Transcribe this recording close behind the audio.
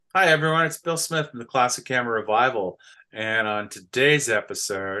Hi, everyone. It's Bill Smith from the Classic Camera Revival. And on today's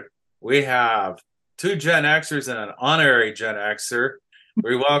episode, we have two Gen Xers and an honorary Gen Xer.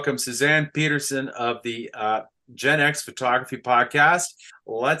 We welcome Suzanne Pedersen of the Gen X Photography Podcast.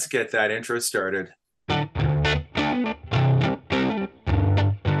 Let's get that intro started.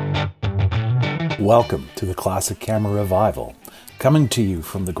 Welcome to the Classic Camera Revival, coming to you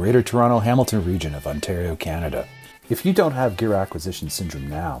from the Greater Toronto Hamilton region of Ontario, Canada. If you don't have gear acquisition syndrome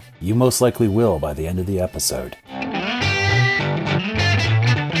now, you most likely will by the end of the episode.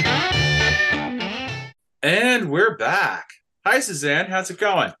 And we're back. Hi, Suzanne. How's it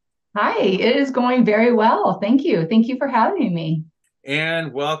going? Hi, it is going very well. Thank you. Thank you for having me.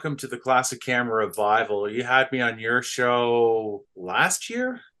 And welcome to the Classic Camera Revival. You had me on your show last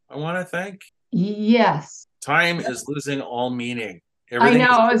year, I want to think. Yes. Time is losing all meaning. I know.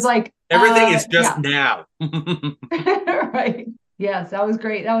 I was like, everything is just now. Right. Yes, that was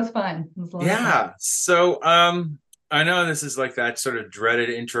great. That was fun. It was a lot of fun. So I know this is like that sort of dreaded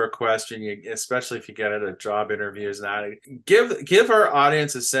intro question, especially if you get at a job interviews now. Give our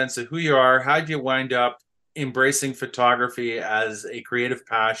audience a sense of who you are. How did you wind up embracing photography as a creative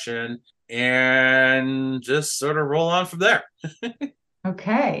passion, and just sort of roll on from there.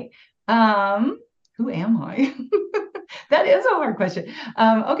 Okay. Who am I? That is a hard question.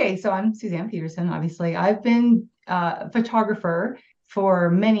 Okay, so I'm Suzanne Pedersen, obviously. I've been a photographer for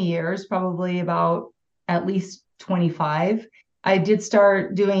many years, probably about at least 25. I did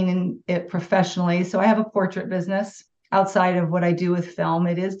start doing it professionally. So I have a portrait business outside of what I do with film.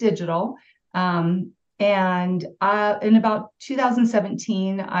 It is digital. And in about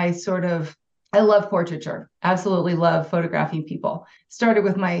 2017, I love portraiture. Absolutely love photographing people. Started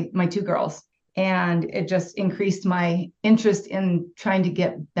with my two girls, and it just increased my interest in trying to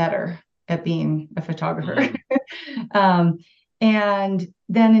get better at being a photographer. And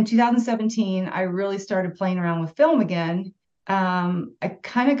then in 2017, I really started playing around with film again. I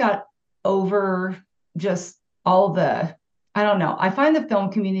kind of got over just all I don't know. I find the film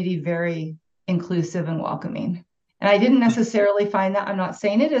community very inclusive and welcoming. And I didn't necessarily find that. I'm not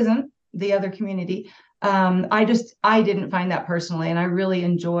saying it isn't the other community. I didn't find that personally. And I really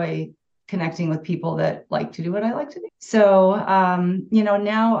enjoy connecting with people that like to do what I like to do. So,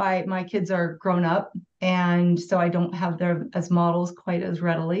 now my kids are grown up, and so I don't have them as models quite as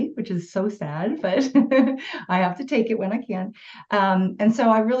readily, which is so sad, but I have to take it when I can. And so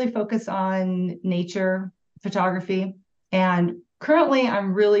I really focus on nature photography, and currently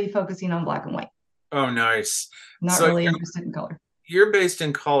I'm really focusing on black and white. Oh, nice. Not So really interested in color. You're based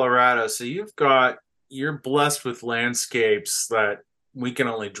in Colorado, so you're blessed with landscapes that we can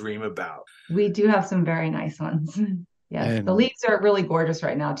only dream about. We do have some very nice ones. Yes, the leaves are really gorgeous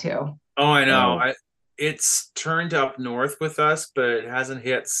right now too. Oh, I know. It's turned up north with us, but it hasn't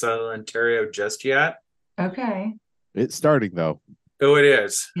hit Southern Ontario just yet. Okay. It's starting though. Oh, it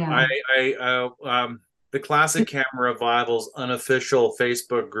is. Yeah. The Classic Camera Revival's unofficial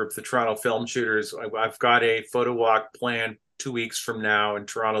Facebook group, the Toronto Film Shooters. I've got a photo walk planned 2 weeks from now in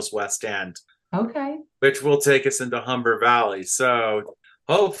Toronto's West End. Okay. Which will take us into Humber Valley. So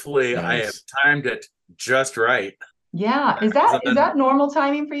hopefully I have timed it just right. Yeah. Is that normal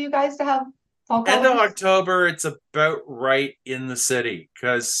timing for you guys to have fall colors? End of October, it's about right in the city,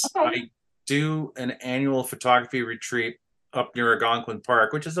 because I do an annual photography retreat up near Algonquin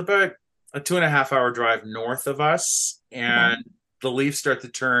Park, which is about a 2.5 hour drive north of us. And the leaves start to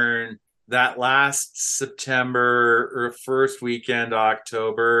turn that last September or first weekend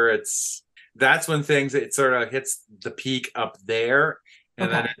October. That's when it sort of hits the peak up there. And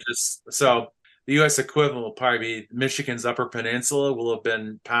then so the US equivalent will probably be Michigan's Upper Peninsula will have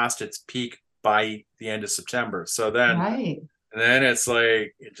been past its peak by the end of September. So then, then it's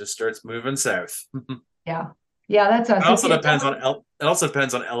like it just starts moving south. Yeah. Yeah, that's us. It also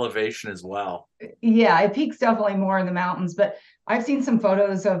depends on elevation as well. Yeah, it peaks definitely more in the mountains, but I've seen some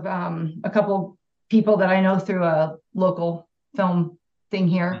photos of a couple people that I know through a local film thing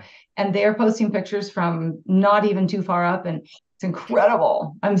here, and they're posting pictures from not even too far up, and it's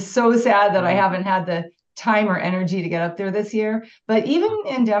incredible. I'm so sad that I haven't had the time or energy to get up there this year. But even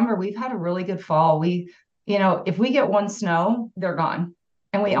in Denver, we've had a really good fall. If we get one snow, they're gone.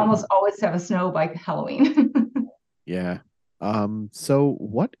 And we almost always have a snow by Halloween. Yeah. So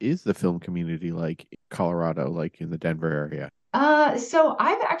what is the film community like in Colorado, like in the Denver area? So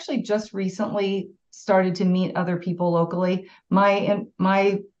I've actually just recently started to meet other people locally.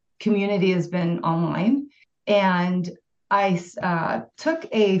 My community has been online, and I took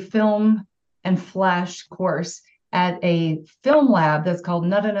a film and flash course at a film lab that's called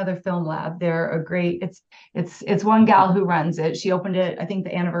Not Another Film Lab. They're a great, it's one gal who runs it. She opened it, I think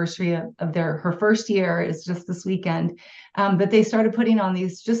the anniversary of her first year is just this weekend. But they started putting on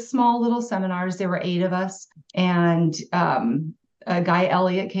these just small little seminars. There were 8 of us, and a guy,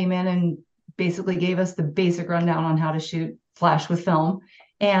 Elliot, came in and basically gave us the basic rundown on how to shoot flash with film.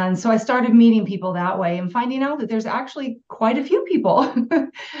 And so I started meeting people that way and finding out that there's actually quite a few people,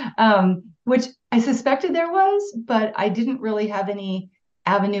 which I suspected there was, but I didn't really have any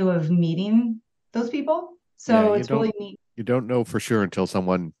avenue of meeting those people. So it's really neat. You don't know for sure until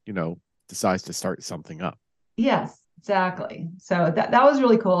someone, decides to start something up. Yes, exactly. So that was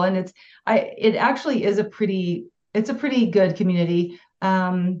really cool. And it actually is it's a pretty good community.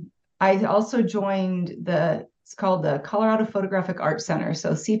 I also joined it's called the Colorado Photographic Arts Center,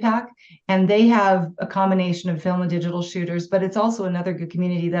 so CPAC, and they have a combination of film and digital shooters, but it's also another good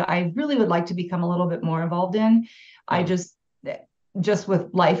community that I really would like to become a little bit more involved in. I just with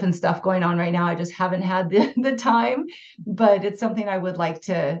life and stuff going on right now, I just haven't had the time, but it's something I would like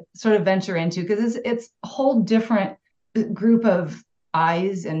to sort of venture into, because it's a whole different group of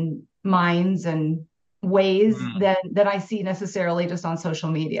eyes and minds and ways that I see necessarily just on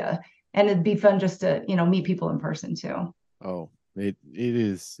social media. And it'd be fun just to, meet people in person too. Oh, it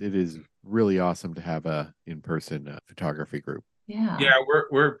is really awesome to have a in-person photography group. Yeah,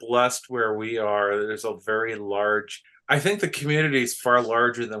 we're blessed where we are. There's a very large, I think the community is far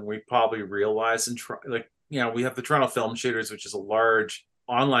larger than we probably realize. And we have the Toronto Film Shooters, which is a large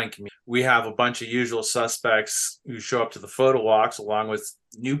online community. We have a bunch of usual suspects who show up to the photo walks, along with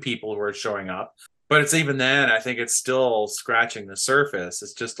new people who are showing up. But it's even then, I think it's still scratching the surface.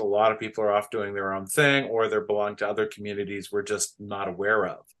 It's just a lot of people are off doing their own thing, or they're belong to other communities we're just not aware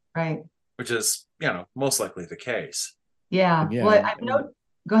of. Right. Which is, most likely the case. Yeah. Well,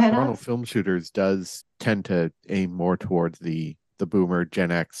 go ahead. Toronto Film Shooters does tend to aim more towards the boomer,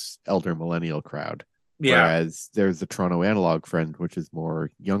 Gen X, elder millennial crowd. Yeah. Whereas there's the Toronto Analog Friend, which is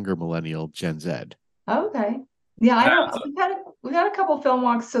more younger millennial, Gen Z. Okay. Yeah, we've had a couple film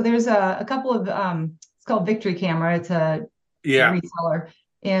walks. So there's a couple of it's called Victory Camera. It's a reseller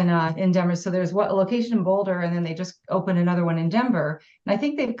in Denver. So there's a location in Boulder, and then they just opened another one in Denver. And I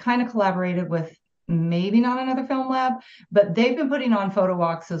think they've kind of collaborated with maybe Not Another Film Lab, but they've been putting on photo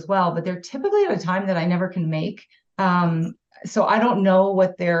walks as well. But they're typically at a time that I never can make. So I don't know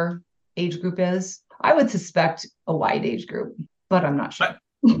what their age group is. I would suspect a wide age group, but I'm not sure.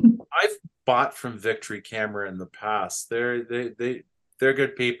 I've bought from Victory Camera in the past. They're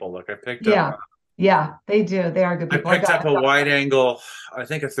good people. Look, I picked up. Yeah, they do. They are good people. I picked up a wide angle, I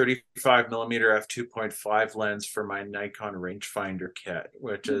think a 35 millimeter f2.5 lens for my Nikon rangefinder kit,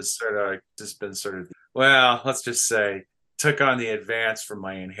 which is let's just say, took on the advance from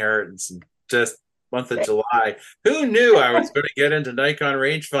my inheritance, and just month of July. Who knew I was going to get into Nikon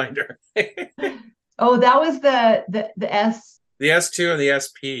rangefinder? Oh, that was the S. The S2 and the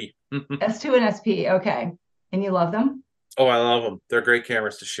SP. S2 and SP. Okay. And you love them? Oh, I love them. They're great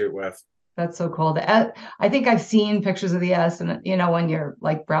cameras to shoot with. That's so cool. I think I've seen pictures of the S, and when you're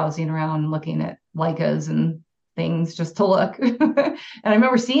like browsing around looking at Leicas and things just to look. And I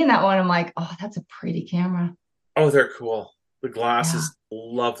remember seeing that one. I'm like, oh, that's a pretty camera. Oh, they're cool. The glass is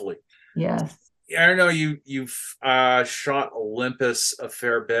lovely. Yes. I don't know, you've shot Olympus a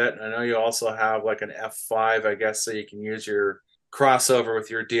fair bit. I know you also have like an F5, I guess, so you can use your crossover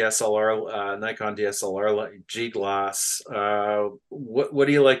with your DSLR, Nikon DSLR G glass. What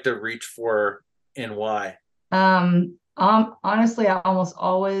do you like to reach for, and why? Honestly, I almost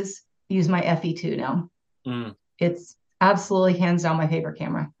always use my FE2 now. It's absolutely hands down my favorite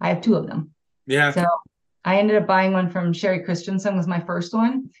camera. I have 2 of them. Yeah. So I ended up buying one from Sherry Christensen, was my first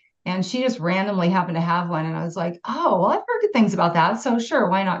one. And she just randomly happened to have one. And I was like, oh, well, I've heard good things about that. So sure,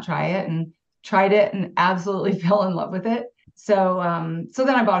 why not try it? And tried it and absolutely fell in love with it. So then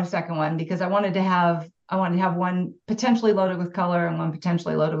I bought a second one, because I wanted to have one potentially loaded with color and one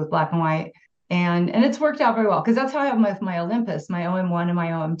potentially loaded with black and white. And it's worked out very well, because that's how I have with my Olympus, my OM1 and my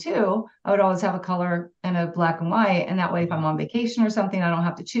OM2. I would always have a color and a black and white. And that way, if I'm on vacation or something, I don't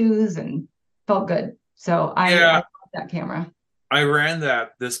have to choose, and felt good. So I love that camera. I ran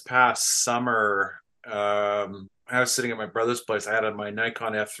that this past summer. I was sitting at my brother's place. I had my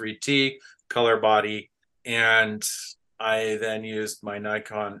Nikon F3T color body, and I then used my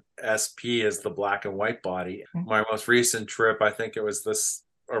Nikon SP as the black and white body. My most recent trip, I think it was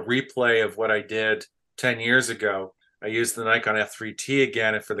a replay of what I did 10 years ago. I used the Nikon F3T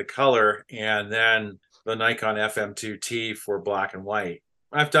again for the color, and then the Nikon FM2T for black and white.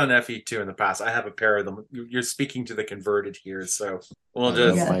 I've done FE2 in the past. I have a pair of them. You're speaking to the converted here, so we'll I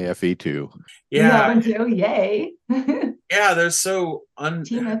love just my FE2. You have yeah, one too? Yay. yeah. They're so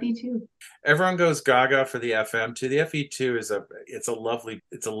Team FE2. everyone goes gaga for the FM2. The FE2 is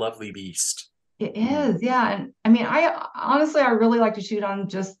a lovely beast. It is, yeah. And I mean, I honestly, I really like to shoot on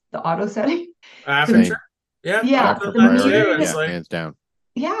just the auto setting. Aperture, Same. yeah, Yeah, I've Aperture done the that priority. too. metering, It's Yeah, like hands down.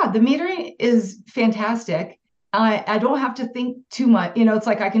 yeah, the metering is fantastic. I don't have to think too much. It's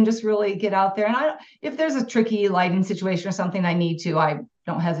like I can just really get out there. And if there's a tricky lighting situation or something I need to, I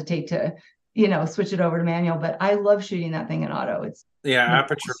don't hesitate to, switch it over to manual. But I love shooting that thing in auto. It's yeah, the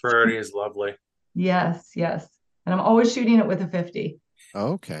aperture best. priority is lovely. Yes, yes. And I'm always shooting it with a 50.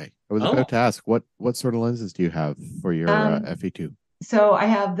 Okay. I was Oh, about to ask what sort of lenses do you have for your Um, FE2? so I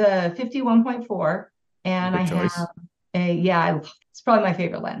have the 51.4 and I Good have choice. it's probably my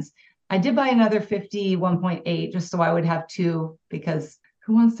favorite lens. I did buy another 51.8 just so I would have two because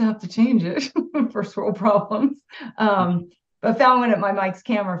who wants to have to change it? First world problems. But found one at my Mike's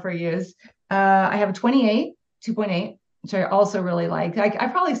camera for use. I have a 28, 2.8, which I also really like. I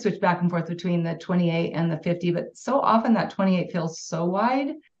probably switch back and forth between the 28 and the 50, but so often that 28 feels so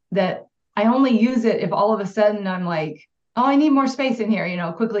wide that I only use it if all of a sudden I'm like, oh, I need more space in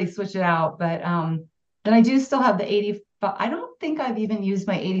here, quickly switch it out. But then I do still have the 85. I don't think I've even used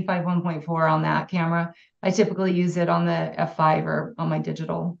my 85 1.4 on that camera. I typically use it on the F5 or on my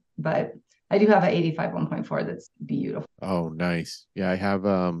digital, but I do have an 85 1.4 that's beautiful. Oh, nice. Yeah, I have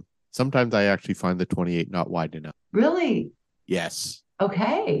sometimes I actually find the 28 not wide enough. Really? Yes.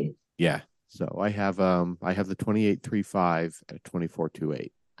 Okay. Yeah. So I have the 28.35 at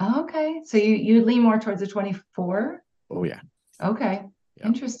 24.28. Okay. So you lean more towards the 24? Oh yeah. Okay. Yeah.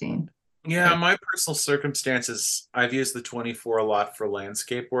 Interesting. yeah, And my personal circumstances, I've used the 24 a lot for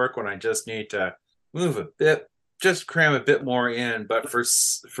landscape work when I just need to move a bit, just cram a bit more in. But for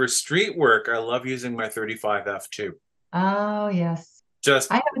street work, I love using my 35 f2. Oh, yes. I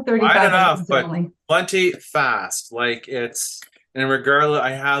Just have a wide 35, but enough, but incidentally. plenty fast. Like it's and regardless,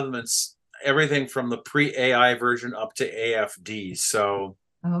 I have them in everything from the pre-AI version up to AFD. So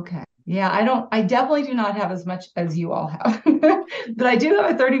Okay. Yeah, I definitely do not have as much as you all have, but I do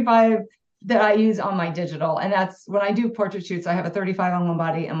have a 35 that I use on my digital. And that's when I do portrait shoots, I have a 35 on one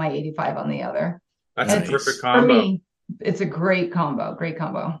body and my 85 on the other. that's a And perfect nice. for combo. me, it's a great combo, great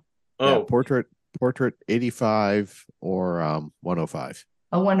combo. Yeah, Oh, portrait 85 or 105.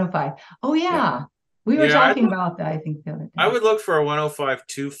 A 105. Oh, Yeah. yeah. We were yeah, talking about that, I think, the other I day. would look for a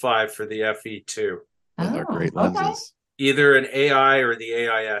 105.25 for the FE2. Those are Oh, great okay. lenses. Either an AI or the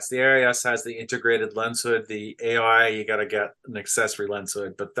AIS. The AIS has the integrated lens hood. The AI, you got to get an accessory lens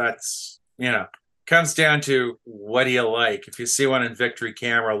hood, but that's, comes down to what do you like? If you see one in Victory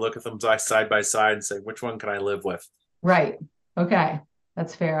Camera, look at them side by side and say, which one can I live with? Right. Okay.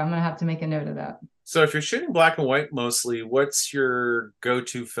 That's fair. I'm going to have to make a note of that. So if you're shooting black and white mostly, what's your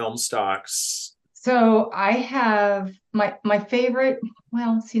go-to film stocks? So I have my favorite.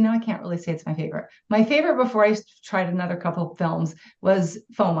 Well, see, now I can't really say it's my favorite. My favorite before I tried another couple of films was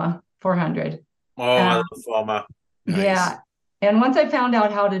FOMA 400. Oh, I Um, love Foma. Nice. yeah, and once I found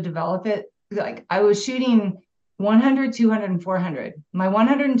out how to develop it, like I was shooting 100, 200, and 400. My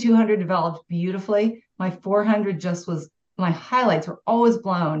 100 and 200 developed beautifully. My 400 just was my highlights were always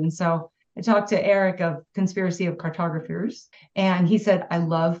blown, and so I talked to Eric of Conspiracy of Cartographers, and he said, I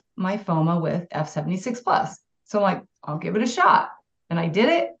love my FOMA with F76 plus. So I'm like, I'll give it a shot. And I did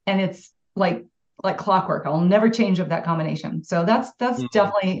it, and it's like clockwork. I'll never change up that combination. So that's Mm,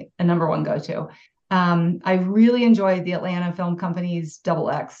 definitely a number one go-to. I really enjoyed the Atlanta Film Company's Double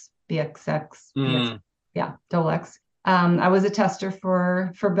X, BXX, BX, mm. yeah, Double X. I was a tester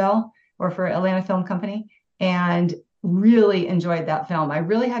for Bell or for Atlanta Film Company, and really enjoyed that film. I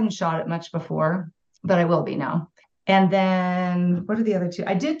really hadn't shot it much before, but I will be now. And then what are the other two?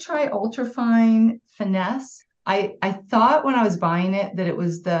 I did try Ultrafine Finesse. I thought when I was buying it that it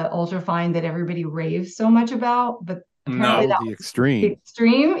was the Ultrafine that everybody raves so much about, but apparently No, Oh, that the was the extreme.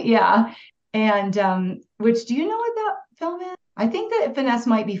 extreme. Yeah. And which do you know what that film is? I think that Finesse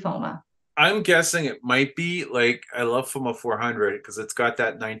might be FOMA. I'm guessing it might be like I love Foma 400 because it's got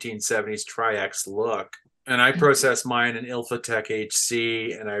that 1970s Tri-X look. And I process mine in Ilfotec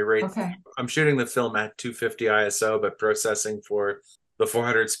HC, and Okay. I'm shooting the film at 250 ISO, but processing for the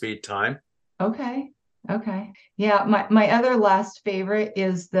 400 speed time. Okay. Okay. Yeah. My other last favorite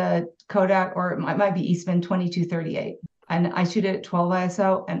is the Kodak, or it might be Eastman 2238. And I shoot it at 12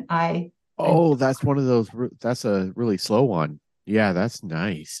 ISO and I Oh, that's one of those. That's a really slow one. Yeah, that's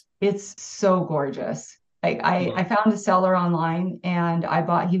nice. it's so gorgeous. Like I Mm. found a seller online and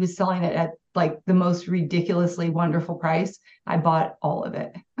he was selling it at like the most ridiculously wonderful price, I bought all of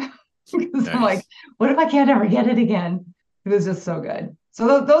it. Because I'm like, what if I can't ever get it again? It was just so good.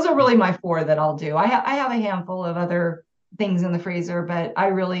 So those are really my 4 that I'll do. I have a handful of other things in the freezer, but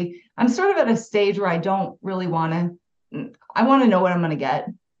I'm sort of at a stage where I don't really I want to know what I'm going to get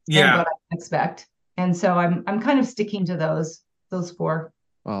and what I can expect. And so I'm kind of sticking to those 4.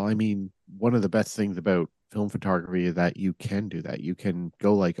 Well, I mean, one of the best things about film photography is that you can do that. You can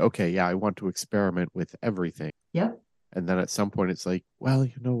go like, okay, yeah, I want to experiment with everything. Yep. And then at some point it's like, well,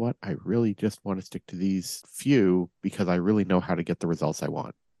 you know what? I really just want to stick to these few because I really know how to get the results I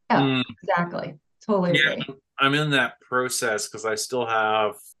want. Yeah, exactly. Totally agree. I'm in that process because I still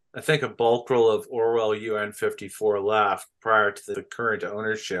have, I think, a bulk roll of Orwell UN 54 left prior to the current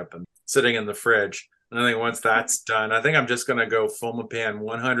ownership and sitting in the fridge. And I think once that's done, I think I'm just going to go Fomapan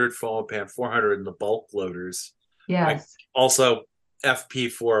 100, Fomapan 400 in the bulk loaders. Yes. Also,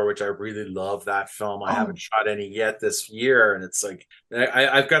 FP4, which I really love that film. I haven't shot any yet this year. And it's like,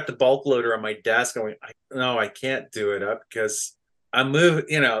 I've got the bulk loader on my desk going, no, I can't do it up because I'm moving,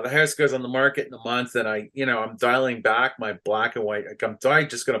 the house goes on the market in a month and I'm dialing back my black and white. I'm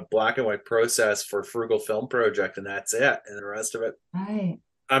just going to black and white process for Frugal Film Project and that's it. And the rest of it. Right.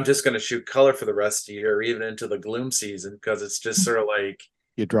 I'm just going to shoot color for the rest of the year, even into the gloom season, because it's just sort of like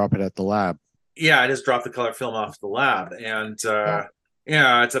you drop it at the lab. Yeah, I just dropped the color film off the lab, and it's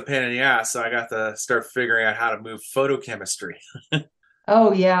a pain in the ass. So I got to start figuring out how to move photochemistry.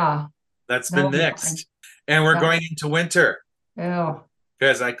 Oh yeah, that's been next, and we're going into winter. Oh,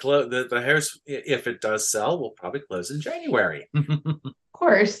 because I close the house. If it does sell, we'll probably close in January. Of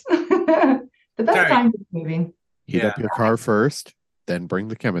course, the best time for moving. Heat up your car first. Then bring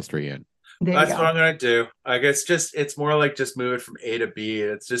the chemistry in. That's what I'm going to do. I guess it's more like just move it from A to B.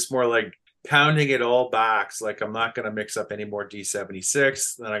 It's just more like pounding it all back. So like I'm not going to mix up any more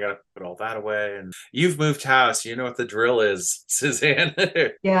D76. Then I got to put all that away. And you've moved house. You know what the drill is, Suzanne.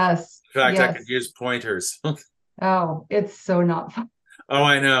 Yes. In fact, I could use pointers. Oh, it's so not fun. Oh,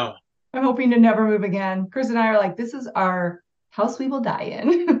 I know. I'm hoping to never move again. Chris and I are like, this is our house we will die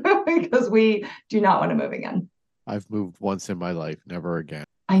in because we do not want to move again. I've moved once in my life, never again.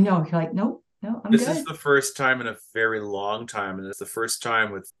 I know. You're like, nope, no, I'm good. This is the first time in a very long time, and it's the first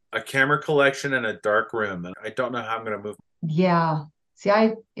time with a camera collection and a dark room. And I don't know how I'm going to move. Yeah. See,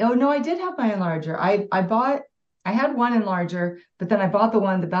 I did have my enlarger. I had one enlarger, but then I bought the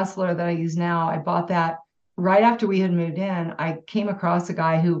Bessler that I use now. I bought that right after we had moved in. I came across a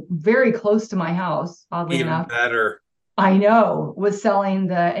guy who very close to my house, oddly enough. Even better. I know, was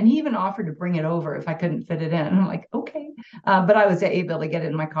selling and he even offered to bring it over if I couldn't fit it in. I'm like, okay. But I was able to get it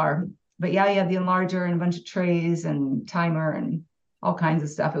in my car. But yeah, he had the enlarger and a bunch of trays and timer and all kinds of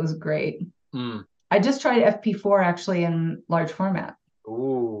stuff. It was great. I just tried FP4 actually in large format.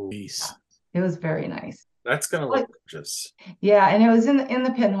 Ooh. Nice. It was very nice. That's going to look gorgeous. Yeah. And it was in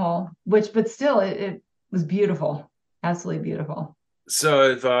the pinhole, but still it was beautiful. Absolutely beautiful.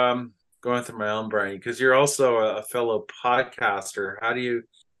 So if going through my own brain, because you're also a fellow podcaster,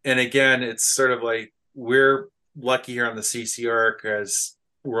 and again, it's sort of like we're lucky here on the CCR because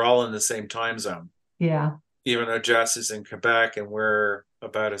we're all in the same time zone. Yeah. Even though Jess is in Quebec and we're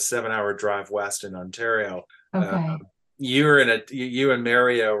about a 7-hour drive west in Ontario. Okay. You and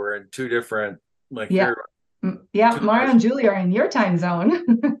Mario were in two different, Mario and Julie are in your time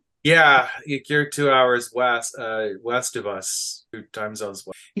zone. Yeah, you're 2 hours west of us, 2 time zones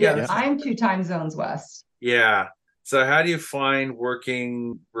west. Yeah, I'm 2 time zones west. Yeah. So how do you find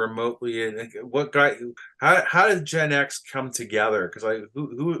working remotely? And how did Gen X come together? Because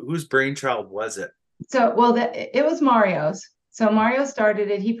whose brainchild was it? So, it was Mario's. So Mario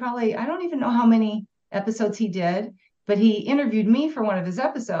started it. He probably, I don't even know how many episodes he did, but he interviewed me for one of his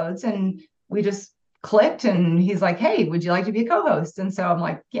episodes and we just clicked and he's like, hey, would you like to be a co-host? And so I'm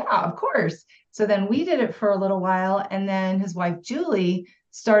like, yeah, of course. So then we did it for a little while. And then his wife, Julie,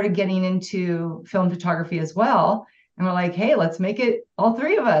 started getting into film photography as well. And we're like, hey, let's make it all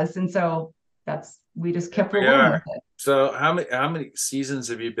 3 of us. And so we just kept rolling with it. So how many seasons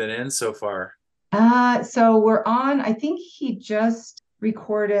have you been in so far? So we're on, I think he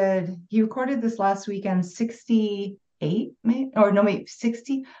recorded this last weekend, 68, maybe, or no, maybe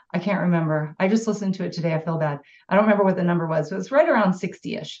 60. I can't remember. I just listened to it today. I feel bad. I don't remember what the number was, but it's right around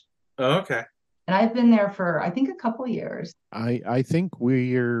 60-ish. Oh, okay. And I've been there for, I think, a couple of years. I think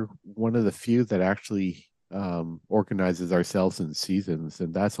we're one of the few that actually organizes ourselves in seasons.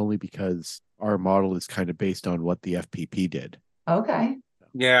 And that's only because our model is kind of based on what the FPP did. Okay.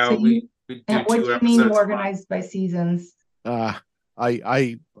 Yeah. So what do you mean organized by seasons? I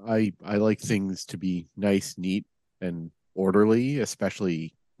like things to be nice, neat, and orderly,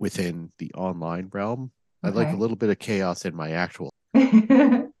 especially within the online realm. I like a little bit of chaos in my actual,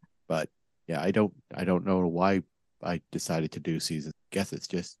 but yeah, I don't know why I decided to do season. Guess it's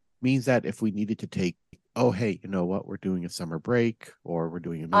just means that if we needed to take, oh hey, you know what, we're doing a summer break or we're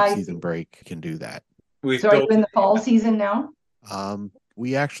doing a mid-season break, can do that. So are you in the fall season now?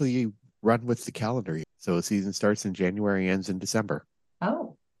 We actually run with the calendar, so the season starts in January, ends in December.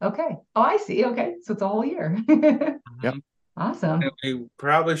 Oh, okay. Oh, I see. Okay, so it's a whole year. Yep. Awesome. And we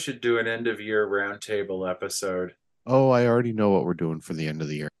probably should do an end of year roundtable episode. Oh, I already know what we're doing for the end of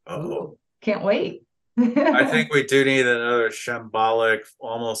the year. Oh, can't wait. I think we do need another shambolic,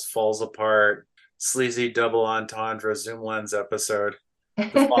 almost falls apart, sleazy double entendre zoom lens episode to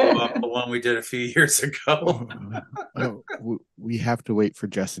follow up the one we did a few years ago. Oh, we have to wait for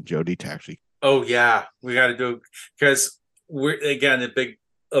Jess and Jody to actually. Oh yeah, we got to do because we're again the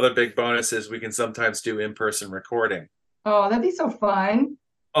other big bonus is we can sometimes do in-person recording. Oh, that'd be so fun.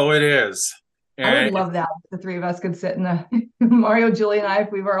 Oh, it is. I would love that. The three of us could sit in the Mario, Julie, and I,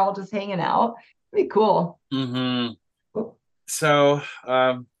 if we were all just hanging out. It'd be cool. Mm-hmm. So,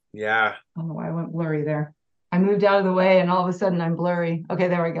 yeah. I don't know why I went blurry there. I moved out of the way and all of a sudden I'm blurry. Okay,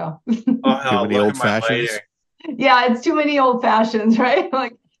 there we go. Oh, hell, too many old fashions. Yeah, it's too many old fashions, right?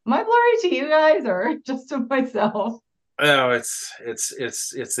 Like, am I blurry to you guys or just to myself? Oh, it's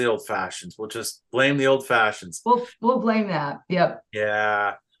the old fashions. We'll just blame the old fashions. We'll blame that. Yep.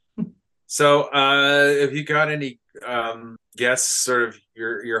 Yeah. So, have you got any guests sort of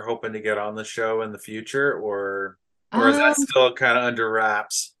you're hoping to get on the show in the future, or is that still kind of under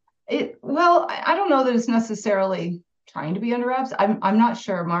wraps? Well, I don't know that it's necessarily trying to be under wraps. I'm not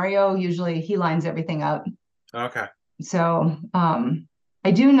sure. Mario usually he lines everything up. Okay. So, I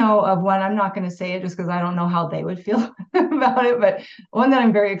do know of one. I'm not going to say it just because I don't know how they would feel about it, but one that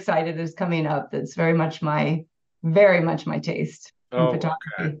I'm very excited is coming up. That's very much my taste in photography.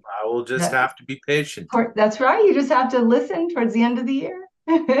 Okay. I will just have to be patient. That's right. You just have to listen towards the end of the year.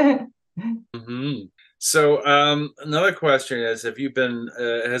 Mm-hmm. So, another question is: have you been?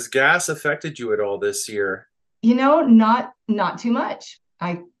 Has gas affected you at all this year? Not too much.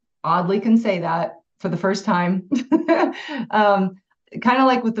 I oddly can say that for the first time. Kind of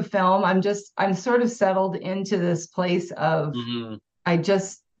like with the film, I'm sort of settled into this place of I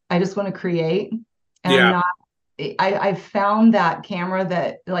just want to create, and I found that camera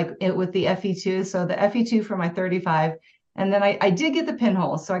that like it with the FE2. So the FE2 for my 35, and then I did get the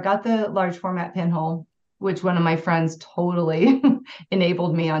pinhole. So I got the large format pinhole, which one of my friends totally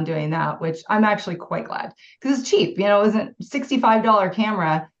enabled me on doing that, which I'm actually quite glad because it's cheap. It wasn't $65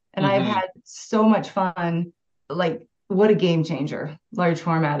 camera, and I've had so much fun. Like, what a game changer large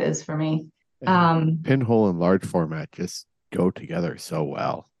format is for me. Pinhole and large format just go together so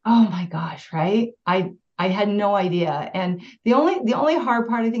well. Oh my gosh, right? I had no idea. And the only hard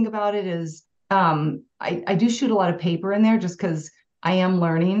part I think about it is I do shoot a lot of paper in there just because I am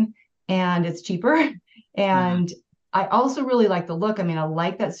learning and it's cheaper. And I also really like the look. I mean, I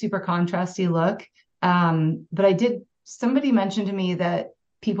like that super contrasty look. But somebody mentioned to me that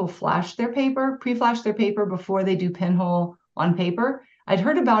people pre-flash their paper before they do pinhole on paper. I'd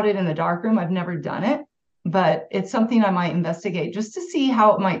heard about it in the darkroom. I've never done it, but it's something I might investigate just to see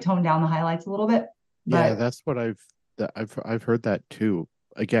how it might tone down the highlights a little bit. Yeah, that's what I've heard that too.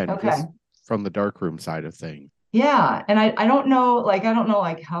 Again, just from the darkroom side of things. Yeah, and I don't know like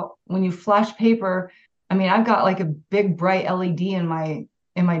how when you flash paper. I mean, I've got like a big bright LED in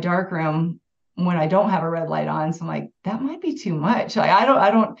my darkroom when I don't have a red light on. So I'm like, that might be too much. Like,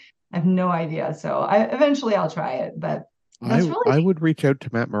 I have no idea. So eventually I'll try it, but I would reach out to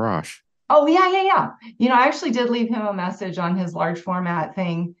Matt Marash. Oh yeah. I actually did leave him a message on his large format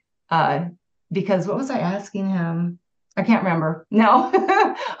thing. Because what was I asking him? I can't remember. No,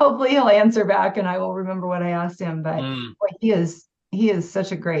 hopefully he'll answer back and I will remember what I asked him. But boy, he is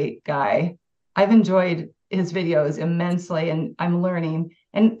such a great guy. I've enjoyed his videos immensely and I'm learning.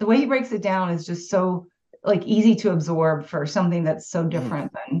 And the way he breaks it down is just so like easy to absorb for something that's so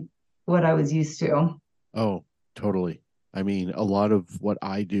different than what I was used to. Oh, totally. I mean, a lot of what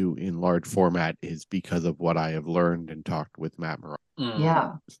I do in large format is because of what I have learned and talked with Matt Moreau.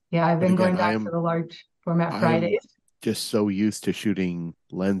 Yeah. I've been going back to the large format Fridays. I'm just so used to shooting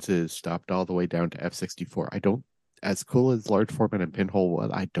lenses stopped all the way down to f/64. As cool as large format and pinhole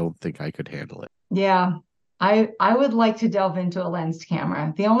was, I don't think I could handle it. Yeah. I would like to delve into a lensed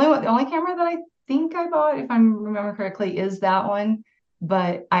camera. The only camera that I think I bought, if I remember correctly, is that one.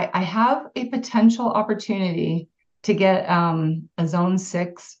 But I have a potential opportunity to get a Zone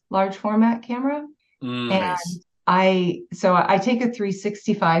 6 large format camera. Nice. And I take a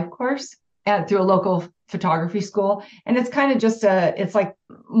 365 course through a local photography school. And it's kind of just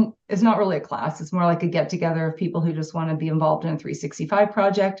it's not really a class. It's more like a get together of people who just want to be involved in a 365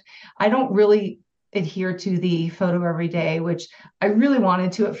 project. I don't really adhere to the photo every day, which I really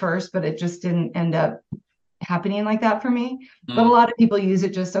wanted to at first, but it just didn't end up happening like that for me. But a lot of people use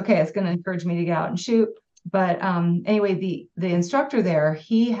it just, okay, it's going to encourage me to get out and shoot. But anyway, the instructor there,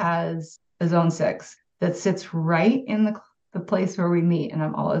 he has a zone 6 that sits right in the place where we meet. And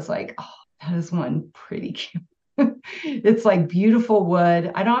I'm always like, oh, that is one pretty cute. It's like beautiful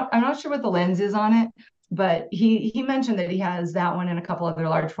wood. I'm not sure what the lens is on it, but he mentioned that he has that one and a couple other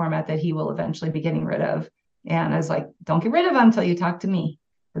large format that he will eventually be getting rid of. And I was like, don't get rid of them until you talk to me.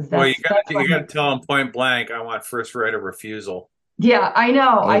 Well, you got to tell them point blank, I want first right of refusal. Yeah, I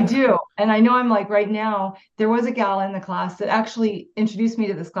know. Oh, I yeah. do. And I know I'm like right now, there was a gal in the class that actually introduced me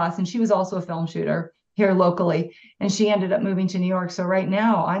to this class, and she was also a film shooter here locally, and she ended up moving to New York. So right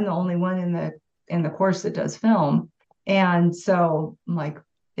now I'm the only one in the course that does film. And so I'm like,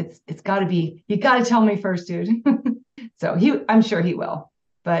 it's got to be, you got to tell me first, dude. So I'm sure he will.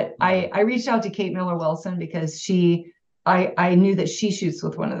 But I reached out to Kate Miller Wilson because I knew that she shoots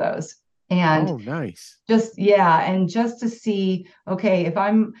with one of those. And Oh, nice. just to see, okay, if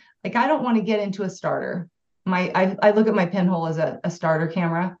I'm like, I don't want to get into a starter. I look at my pinhole as a starter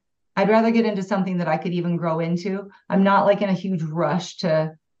camera. I'd rather get into something that I could even grow into. I'm not like in a huge rush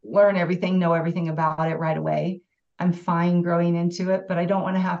to learn everything, know everything about it right away. I'm fine growing into it, but I don't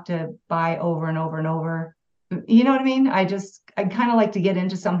want to have to buy over and over and over. You know what I mean? I kind of like to get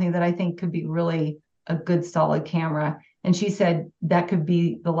into something that I think could be really a good solid camera. And she said that could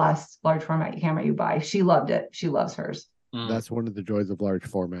be the last large format camera you buy. She loved it. She loves hers. That's one of the joys of large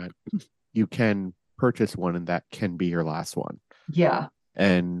format. You can purchase one and that can be your last one. Yeah.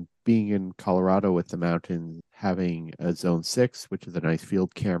 And being in Colorado with the mountains, having a zone 6, which is a nice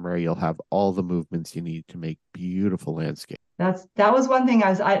field camera, you'll have all the movements you need to make beautiful landscape. That was one thing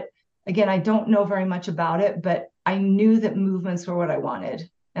I don't know very much about it, but I knew that movements were what I wanted.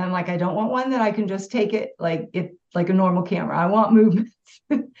 And I'm like, I don't want one that I can just take it like a normal camera. I want movements.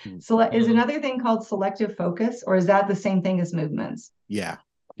 So is another thing called selective focus, or is that the same thing as movements? Yeah.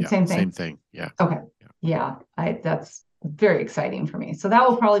 Same thing. Same thing. Yeah. Okay. Yeah. That's very exciting for me. So that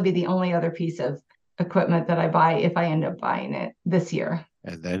will probably be the only other piece of equipment that I buy if I end up buying it this year.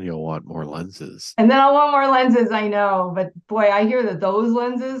 And then you'll want more lenses. And then I'll want more lenses, I know. But boy, I hear that those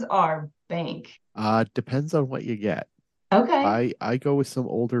lenses are bank. Depends on what you get. Okay. I go with some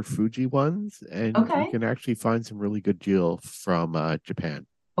older Fuji ones, and you can actually find some really good deal from Japan.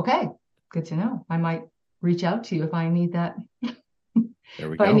 Okay. Good to know. I might reach out to you if I need that. There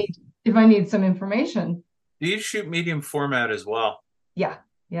we go. If I need some information. Do you shoot medium format as well? Yeah.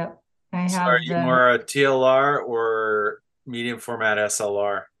 Yep. Are you more a TLR or medium format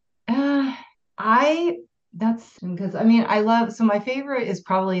SLR? That's because so my favorite is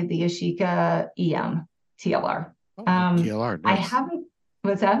probably the Yashica EM TLR. TLR, nice.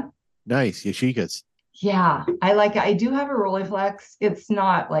 What's that? Nice, Yashicas. Yeah, I do have a Rolleiflex. It's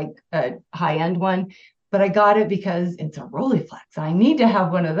not like a high-end one, but I got it because it's a Rolleiflex. I need to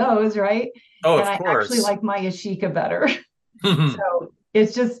have one of those, right? Oh, and of course. I actually like my Yashica better. So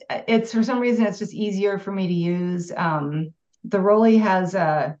it's for some reason, it's just easier for me to use. The Rolly has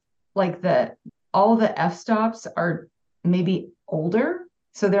all the f-stops are maybe older,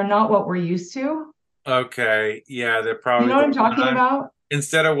 so they're not what we're used to. Okay, yeah, they're probably. You know what I'm talking about?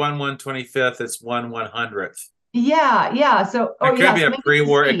 Instead of 1/125th, it's 1/100th. Yeah. So it could be a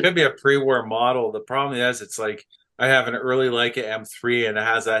pre-war. It could be a pre-war model. The problem is, it's like I have an early Leica M3, and it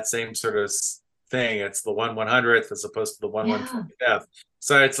has that same sort of thing. It's the 1/100th as opposed to the 1/125th.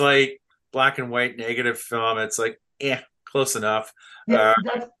 So it's like black and white negative film. It's like, close enough.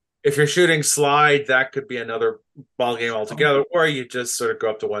 If you're shooting slide, that could be another ball game altogether, or you just sort of go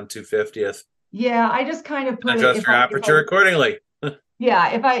up to 1/250th. Yeah, I just kind of adjust your aperture accordingly. Yeah,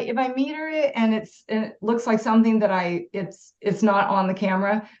 if I meter it and it looks like something that it's not on the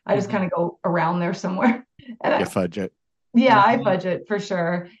camera, I just kind of go around there somewhere. And you fudge it. Yeah, I fudge it for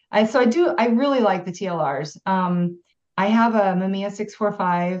sure. I really like the TLRs. I have a Mamiya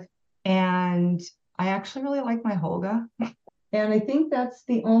 645 and I actually really like my Holga. And I think that's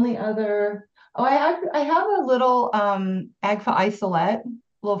the only other. Oh, I have a little Agfa Isolette,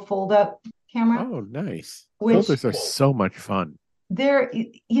 little fold up camera. Oh, nice. Folders are so much fun.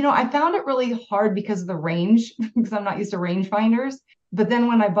 I found it really hard because of the range, because I'm not used to range finders. But then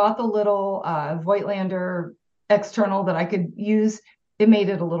when I bought the little Voigtlander external that I could use, it made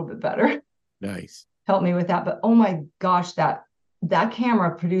it a little bit better. Nice. Helped me with that. But oh my gosh, that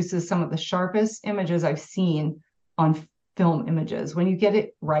camera produces some of the sharpest images I've seen on film images. When you get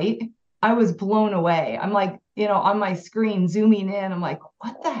it right, I was blown away. I'm like, on my screen zooming in, I'm like,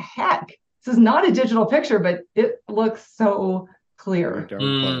 what the heck? This is not a digital picture, but it looks so Very clear.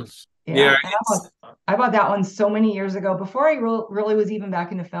 darn close. Yeah, And I bought that one so many years ago before I really was even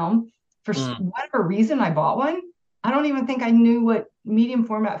back into film. For whatever reason, I bought one. I don't even think I knew what medium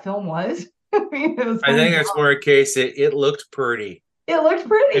format film was. I mean, I think it's more a case it looked pretty. It looked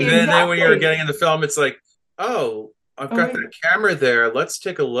pretty, And then, exactly. then when you're getting in the film, it's like, oh, I've got that camera there. Let's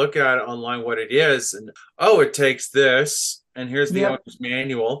take a look at it online, what it is. And it takes this. And here's the owner's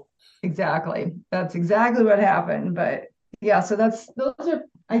manual. Exactly. That's exactly what happened. But yeah, so those are,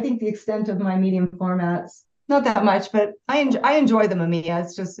 I think, the extent of my medium formats. Not that much, but I enjoy the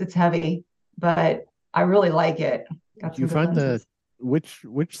Mamiya. It's heavy, but I really like it. Do you find which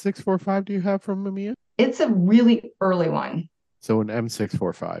 645 do you have from Mamiya? It's a really early one. So an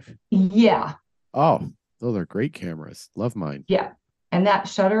M645. Yeah. Oh, those are great cameras. Love mine. Yeah. And that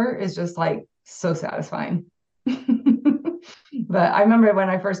shutter is just like so satisfying. But I remember when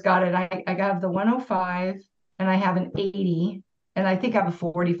I first got it, I have the 105 and I have an 80 and I think I have a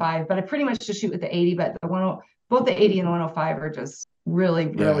 45, but I pretty much just shoot with the 80, but both the 80 and the 105 are just really,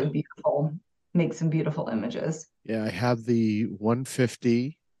 really beautiful. Make some beautiful images. Yeah, I have the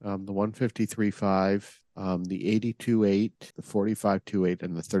 150, the 153.5, the 82.8, the 45.2.8,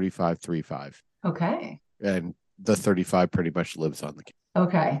 and the 35.3.5. Okay. And the 35 pretty much lives on the camera.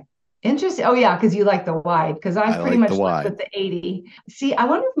 Okay. Interesting. Oh yeah, because you like the wide. Because I pretty much live with the 80. See, I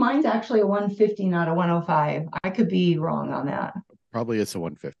wonder if mine's actually a 150, not a 105. I could be wrong on that. Probably it's a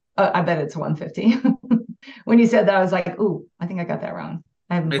 150. I bet it's a 150. When you said that, I was like, ooh, I think I got that wrong.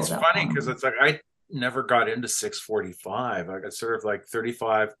 It's funny because it's like I never got into 645. I got sort of like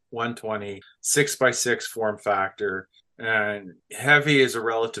 35, 120, 6x6 form factor. And heavy is a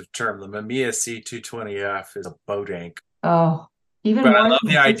relative term. The Mamiya C220F is a boat anchor. Oh, even but more. I love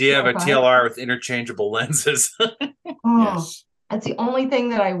the idea of a TLR with interchangeable lenses. Yes. That's the only thing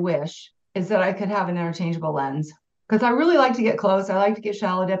that I wish is that I could have an interchangeable lens because I really like to get close. I like to get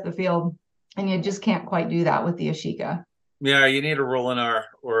shallow depth of field, and you just can't quite do that with the Yashica. Yeah, you need a Rollin-R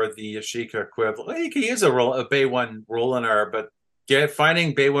or the Yashica equivalent. Well, you can use a Bay 1 Rollin-R, but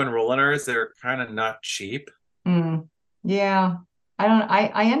finding Bay 1 Rollin-Rs, they're kind of not cheap. Yeah.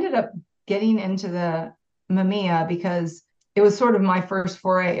 I ended up getting into the Mamiya because it was sort of my first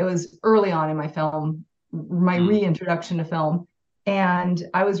foray. It was early on in my film, my reintroduction to film. And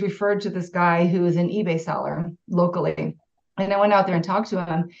I was referred to this guy who is an eBay seller locally. And I went out there and talked to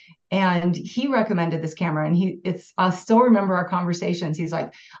him, and he recommended this camera. And I still remember our conversations. He's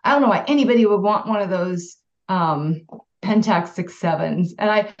like, I don't know why anybody would want one of those Pentax 6.7s.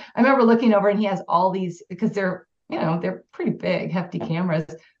 And I remember looking over, and he has all these because they're pretty big, hefty cameras.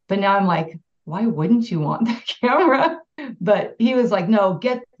 But now I'm like, why wouldn't you want that camera? But he was like, no,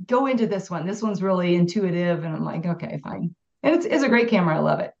 go into this one. This one's really intuitive. And I'm like, okay, fine. And it's a great camera. I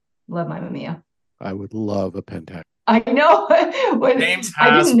love it. Love my Mamiya. I would love a Pentax. I know. When James I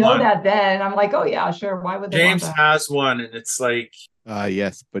has didn't know one. that then. I'm like, oh yeah, sure. Why would they James want that? has one, and it's like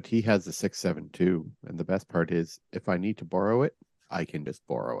yes, but he has a 6.7 too. And the best part is if I need to borrow it, I can just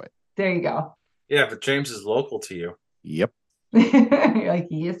borrow it. There you go. Yeah, but James is local to you. Yep. You're like,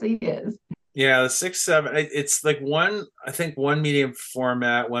 yes, he is. Yeah, the 6.7. It's like I think one medium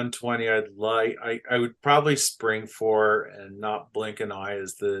format, 120. I would probably spring for and not blink an eye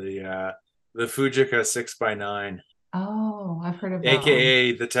is the Fujica 6x9. Oh, I've heard of that.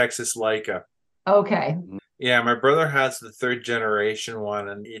 AKA the Texas Leica. Okay. Yeah, my brother has the 3rd generation one,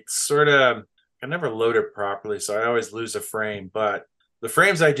 and it's sort of I never load it properly, so I always lose a frame. But the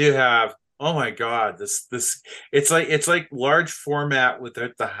frames I do have, oh my god, this it's like large format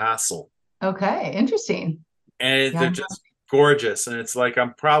without the hassle. Okay, interesting. And they're just gorgeous. And it's like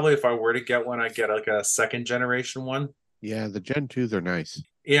I'm probably, if I were to get one, I'd get like a 2nd generation one. Yeah, the Gen 2s are nice.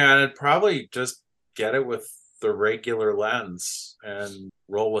 Yeah, and I'd probably just get it with the regular lens and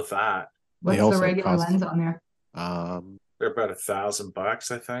roll with that. What's the regular lens on there? They're about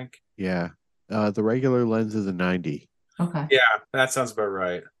 $1,000, I think. Yeah. The regular lens is a 90. Okay. Yeah, that sounds about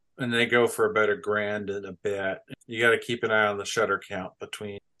right. And they go for about $1,000 and a bit. You got to keep an eye on the shutter count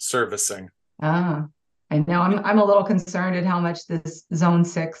between servicing. I know. I'm a little concerned at how much this Zone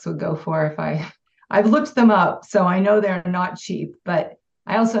 6 would go for if I've looked them up, so I know they're not cheap, but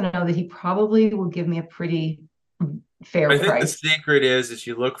I also know that he probably will give me a pretty fair price. I think the secret is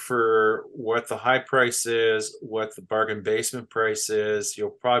you look for what the high price is, what the bargain basement price is. You'll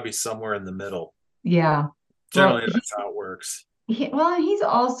probably be somewhere in the middle. Yeah. Generally, that's how it works. He's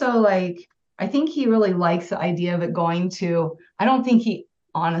also like, I think he really likes the idea of it going to, I don't think he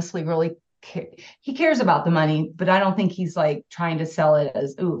honestly really he cares about the money, but I don't think he's like trying to sell it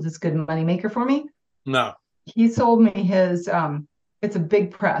as, oh, this is a good money maker for me. No. He sold me his it's a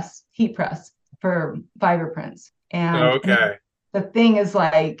big press, heat press for fiber prints. And I mean, Okay. the thing is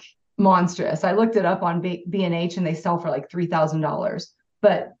like monstrous. I looked it up on B&H and they sell for like $3,000,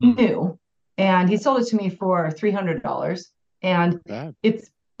 but new. And he sold it to me for $300, and it's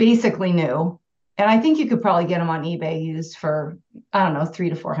basically new. And I think you could probably get them on eBay used for, I don't know, $300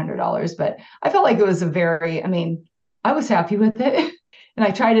 to $400. But I felt like it was I mean, I was happy with it. And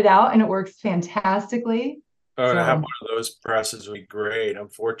I tried it out and it works fantastically. Oh, to have So, one of those presses would be great.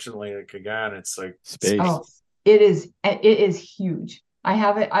 Unfortunately, like again, it's like space. oh, it is huge. I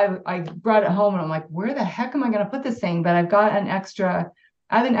have it. I brought it home and I'm like, where the heck am I going to put this thing? But I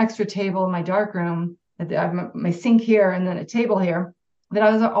have an extra table in my dark room. I have my sink here and then a table here that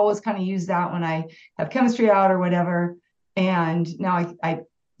I was always kind of use that when I have chemistry out or whatever. And now I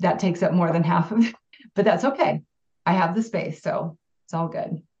that takes up more than half of it, but that's okay. I have the space, so it's all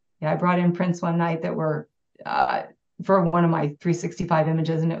good. Yeah, I brought in prints one night that were for one of my 365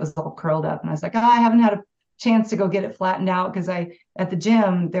 images, and it was all curled up. And I was like, I haven't had a chance to go get it flattened out because at the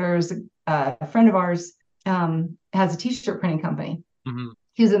gym there's a friend of ours has a t-shirt printing company. mm-hmm.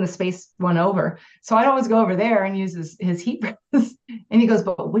 He's in the space one over, so I'd always go over there and use his heat press. And he goes,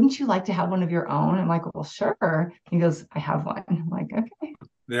 but wouldn't you like to have one of your own? I'm like, well, sure. He goes, I have one. I'm like, okay.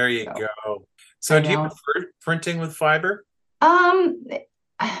 There you go. So do you prefer printing with fiber?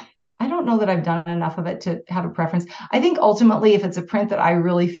 I don't know that I've done enough of it to have a preference. I think ultimately, if it's a print that I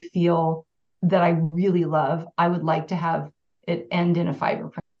really feel that I really love, I would like to have it end in a fiber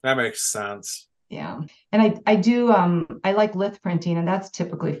print. That makes sense. Yeah. And I do, I like lith printing, and that's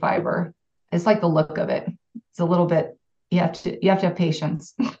typically fiber. It's like the look of it. It's a little bit, you have to have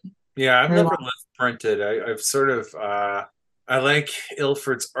patience. Yeah, I've never lith printed. I've sort of, I like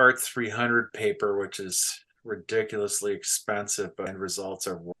Ilford's Art 300 paper, which is ridiculously expensive, but end results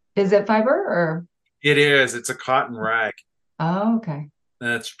are. Is it fiber or? It is. It's a cotton rag. Oh, okay.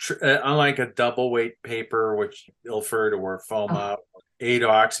 And it's unlike a double weight paper, which Ilford or Foma, or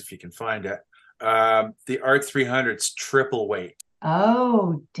Adox, if you can find it. The Art 300's triple weight.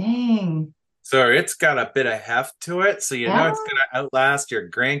 Oh, dang. So it's got a bit of heft to it. So know it's going to outlast your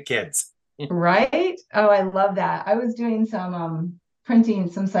grandkids. Right? Oh, I love that. I was doing some printing,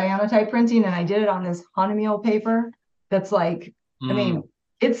 some cyanotype printing, and I did it on this Hanamiel paper that's like, I mean,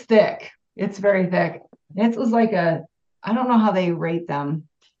 it's thick. It's very thick. It was like I don't know how they rate them.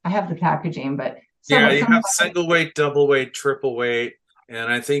 I have the packaging, but you have single weight, double weight, triple weight.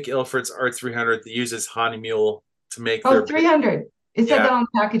 And I think Ilford's Art 300 uses Hanamiel to make their 300. It said that on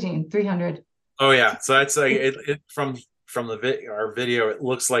the packaging, 300. Oh yeah. So that's like it from our video, it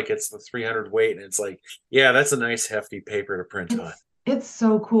looks like it's the 300 weight, and it's like, yeah, that's a nice hefty paper to print on. It's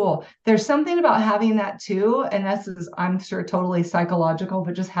so cool. There's something about having that too, and this is, I'm sure, totally psychological,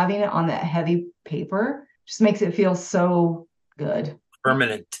 but just having it on that heavy paper just makes it feel so good.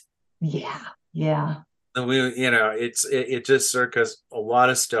 Permanent. Yeah. And it just sort of, because a lot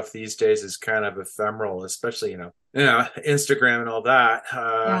of stuff these days is kind of ephemeral, especially Instagram and all that,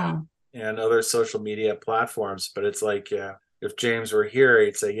 and other social media platforms. But it's like, if James were here,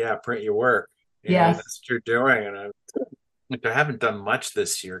 he'd say, yeah, print your work. Yes, that's what you're doing. And I haven't done much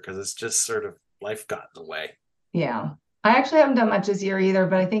this year because it's just sort of life got in the way. Yeah, I actually haven't done much this year either,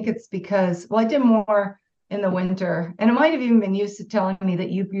 but I think it's because, I did more in the winter, and it might have even been used to telling me that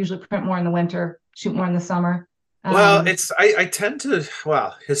you usually print more in the winter, shoot more in the summer. Well, I tend to,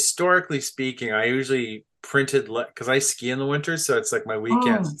 historically speaking, I usually printed because I ski in the winter, so it's like my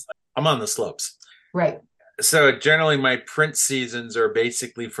weekends. I'm on the slopes, right? So generally, my print seasons are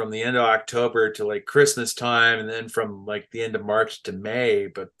basically from the end of October to like Christmas time, and then from like the end of March to May.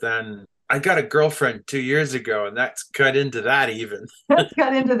 But then I got a girlfriend 2 years ago, and that's cut into that even. That's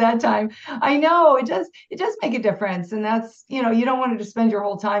cut into that time. I know it does make a difference. And that's, you don't want to just spend your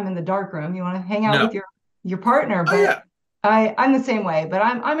whole time in the dark room. You want to hang out with your partner. But I'm the same way, but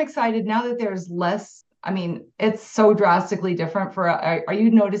I'm excited now that there's less. I mean, it's so drastically different are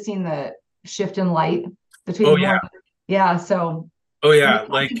you noticing the shift in light between so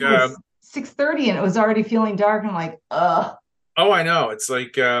like 6:30 and it was already feeling dark. I'm like, ugh. Oh, I know. It's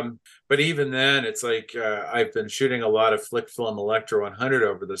like, but even then, it's like I've been shooting a lot of flick film Electro 100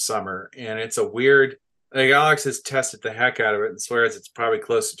 over the summer, and it's a weird. Like Alex has tested the heck out of it and swears it's probably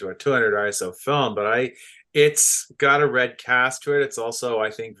closer to a 200 ISO film, but it's got a red cast to it. It's also,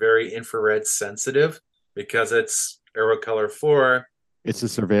 I think, very infrared sensitive because it's Aerocolor 4. It's a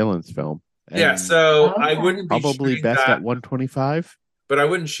surveillance film. So I wouldn't be probably best at 125. But I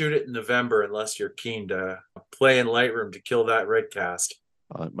wouldn't shoot it in November unless you're keen to play in Lightroom to kill that red cast.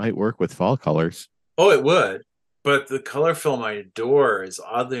 It might work with fall colors. Oh, it would. But the color film I adore is,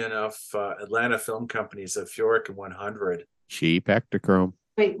 oddly enough, Atlanta Film Company's Euphoric 100. Cheap Ektachrome.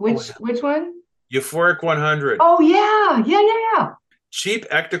 Wait, Oh, yeah. which one? Euphoric 100. Oh yeah, yeah. Cheap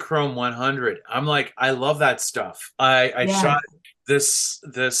Ektachrome 100. I'm like, I love that stuff. I Yes. shot this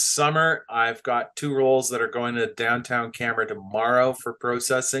summer. I've got 2 rolls that are going to downtown camera tomorrow for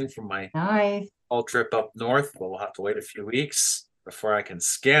processing from my Nice. whole trip up north. But we'll have to wait a few weeks before I can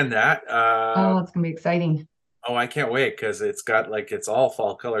scan that. Oh, it's gonna be exciting. Oh, I can't wait because it's all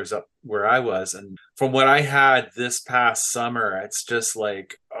fall colors up where I was. And from what I had this past summer, it's just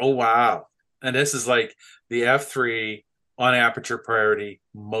like, oh wow. And this is like the F3 on aperture priority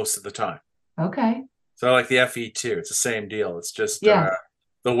most of the time. Okay. So like the FE2, it's the same deal. It's just Yeah.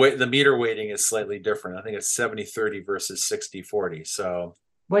 the meter weighting is slightly different. I think it's 70-30 versus 60-40. So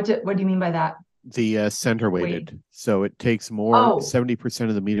What do you mean by that? The center weighted. Wait. So it takes more, 70%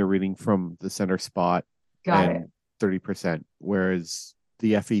 of the meter reading from the center spot Got and it. 30%, whereas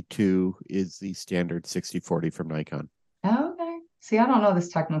the FE2 is the standard 60-40 from Nikon. Okay. See, I don't know this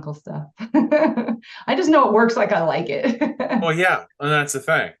technical stuff. I just know it works like I like it. well, yeah, and that's the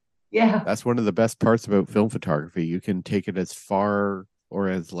thing. Yeah. That's one of the best parts about film photography. You can take it as far or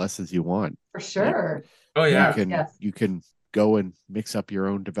as less as you want. For sure. Oh yeah. You can go and mix up your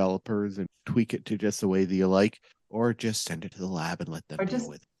own developers and tweak it to just the way that you like, or just send it to the lab and let them deal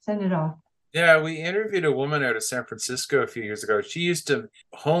with it. Send it off. Yeah, we interviewed a woman out of San Francisco a few years ago. She used to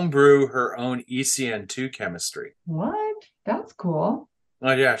homebrew her own ECN2 chemistry. What? That's cool.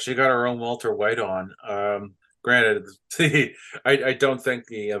 Oh yeah, she got her own Walter White on. Granted, I don't think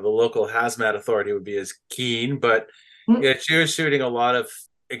the local hazmat authority would be as keen, but yeah, she was shooting a lot of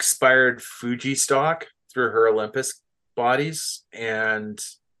expired Fuji stock through her Olympus bodies, and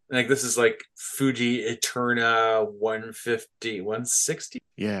like this is like Fuji Eterna 150, 160.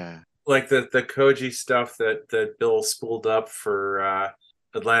 Yeah. Like the Koji stuff that Bill spooled up for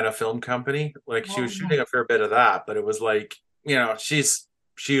Atlanta Film Company. Like she was shooting a fair bit of that, but it was like,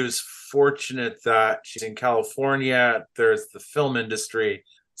 she was fortunate that she's in California. There's the film industry,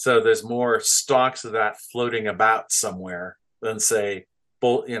 so there's more stocks of that floating about somewhere than say,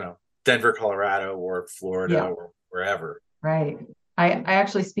 Denver, Colorado, or Florida, or wherever. Right. I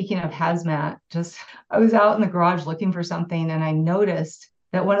actually, speaking of hazmat, I was out in the garage looking for something, and I noticed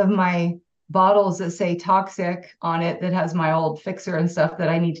that one of my bottles that say toxic on it, that has my old fixer and stuff that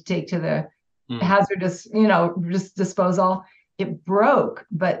I need to take to the hazardous, just disposal, it broke.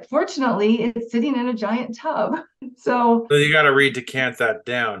 But fortunately, it's sitting in a giant tub. So you got to redecant that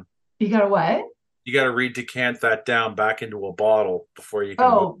down. You got to what? You got to redecant that down back into a bottle before you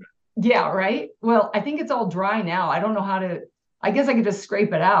can move it. Yeah, right. Well, I think it's all dry now. I don't know how to. I guess I could just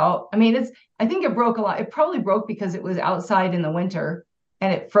scrape it out. I mean, I think it broke a lot. It probably broke because it was outside in the winter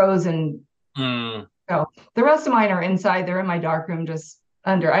and it froze. And so the rest of mine are inside. They're in my darkroom, just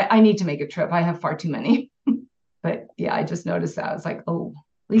under. I need to make a trip. I have far too many. But yeah, I just noticed that. I was like, oh,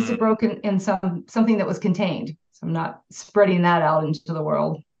 at least it broke in something that was contained. So I'm not spreading that out into the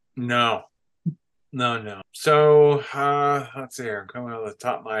world. No. So let's see here. I'm coming off the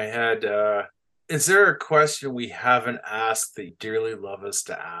top of my head. Is there a question we haven't asked that you dearly love us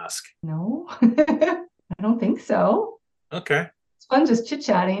to ask? No, I don't think so. Okay. It's fun just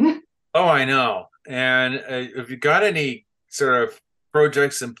chit-chatting. Oh, I know. And have you got any sort of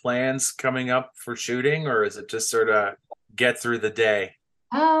projects and plans coming up for shooting, or is it just sort of get through the day?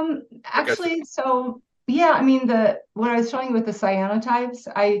 Actually, so yeah, I mean, what I was showing you with the cyanotypes,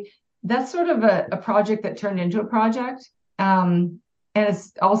 that's sort of a project that turned into a project. And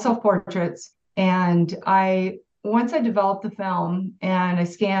it's also portraits. And once I developed the film and I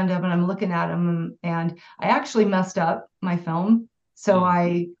scanned them and I'm looking at them, and I actually messed up my film. So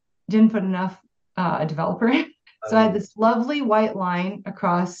I didn't put enough developer in. So I had this lovely white line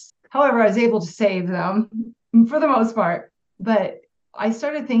across. However, I was able to save them for the most part. But I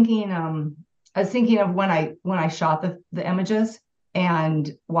started thinking, I was thinking of when I shot the images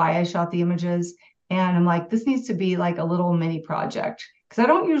and why I shot the images. And I'm like, this needs to be like a little mini project, because I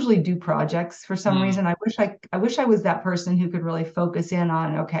don't usually do projects for some reason. I wish I was that person who could really focus in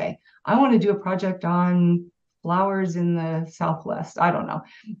on, okay, I want to do a project on flowers in the Southwest. I don't know,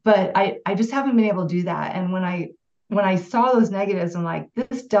 but I just haven't been able to do that. And when I saw those negatives, I'm like,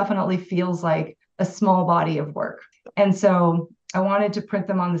 this definitely feels like a small body of work. And so I wanted to print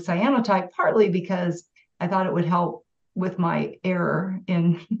them on the cyanotype, partly because I thought it would help with my error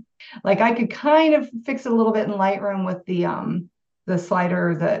in, like, I could kind of fix it a little bit in Lightroom with the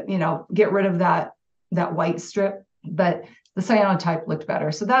slider, that, get rid of that white strip, but the cyanotype looked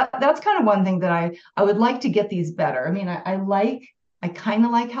better. So that's kind of one thing that I would like to get these better. I mean, I like I kind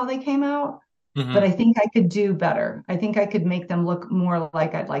of like how they came out, but Mm-hmm. I think I could do better. I think I could make them look more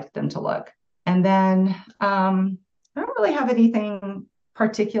like I'd like them to look. And then I don't really have anything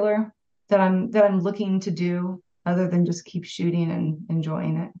particular that I'm looking to do other than just keep shooting and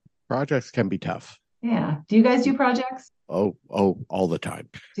enjoying it. Projects can be tough. Yeah. Do you guys do projects? Oh, all the time.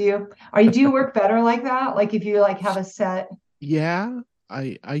 Do you work better like that? Like if you like have a set? Yeah,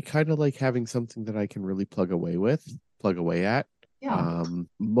 I kind of like having something that I can really plug away at. Yeah.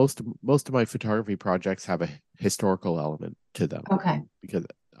 Most of my photography projects have a historical element to them Okay. because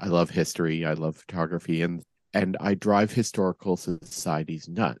I love history, I love photography, and I drive historical societies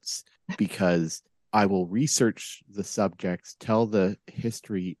nuts because I will research the subjects, tell the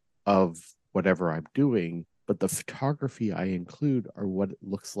history of whatever I'm doing, but the photography I include are what it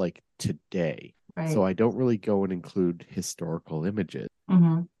looks like today. So Right. I don't really go and include historical images.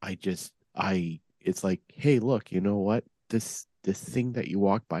 Hmm. I it's like, hey, look, you know what? This thing that you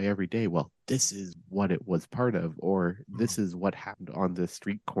walk by every day, well, this is what it was part of, or this is what happened on this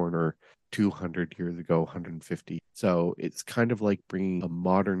street corner 200 years ago, 150. So it's kind of like bringing a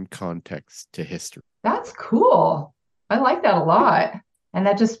modern context to history. That's cool. I like that a lot. And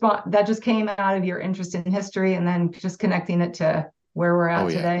that just came out of your interest in history and then just connecting it to where we're Oh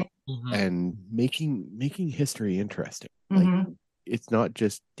at yeah. today. Mm-hmm. And making history interesting. Like Hmm. it's not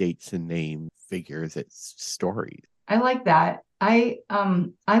just dates and name figures, it's stories. I like that. I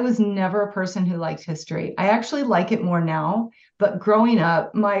was never a person who liked history. I actually like it more now, but growing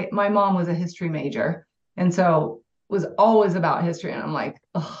up, my mom was a history major and so was always about history. And I'm like,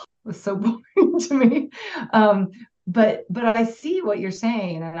 oh, it was so boring to me. Um, but I see what you're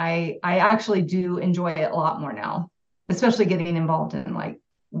saying, and I actually do enjoy it a lot more now, especially getting involved in like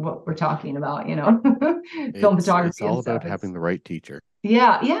what we're talking about, film It's photography and all stuff. about It's having the right teacher.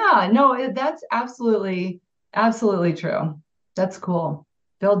 yeah, no, that's absolutely true. That's cool.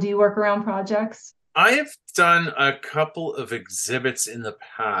 Bill, do you work around projects? I have done a couple of exhibits in the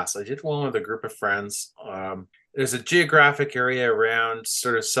past. I did one with a group of friends. There's a geographic area around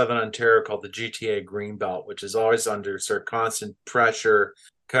sort of southern Ontario called the GTA Greenbelt, which is always under sort of constant pressure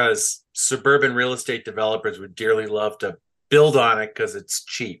because suburban real estate developers would dearly love to build on it because it's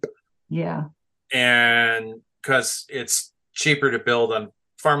cheap. Yeah. And because it's cheaper to build on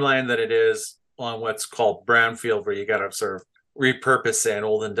farmland than it is on what's called brownfield, where you got to sort of repurpose an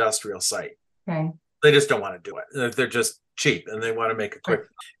old industrial site. Okay. They just don't want to do it. They're just cheap and they want to make a quick. Right.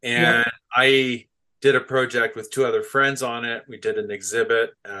 Yep. And I did a project with two other friends on it. We did an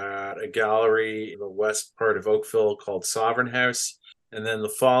exhibit at a gallery in the west part of Oakville called Sovereign House. And then the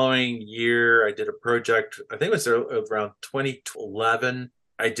following year, I did a project, I think it was around 2011.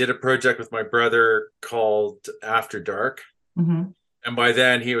 I did a project with my brother called After Dark. Hmm. And by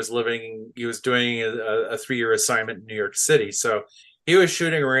then he was doing a 3 year assignment in New York City. So he was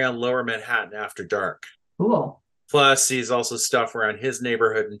shooting around lower Manhattan after dark. Cool. Plus, he's also stuff around his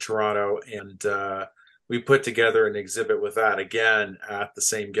neighborhood in Toronto. And we put together an exhibit with that again at the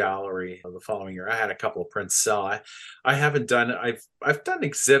same gallery the following year. I had a couple of prints sell. I haven't done, I've done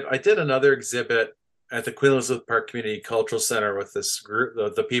exhibit. I did another exhibit at the Queen Elizabeth Park Community Cultural Center with this group,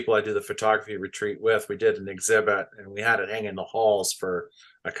 the people I do the photography retreat with. We did an exhibit and we had it hang in the halls for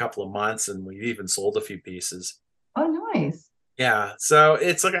a couple of months, and we even sold a few pieces. Oh, nice. Yeah, so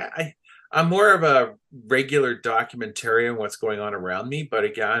it's like I'm more of a regular documentarian what's going on around me, but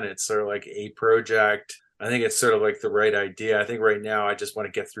again, it's sort of like a project. I think it's sort of like the right idea. I think right now I just want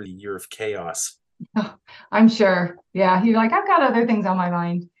to get through the year of chaos. Oh, I'm sure. Yeah. You're like, I've got other things on my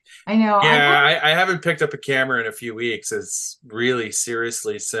mind. I know. I've had, Yeah, I haven't picked up a camera in a few weeks. It's really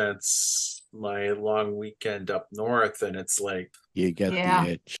seriously since my long weekend up north, and it's like, You get the yeah,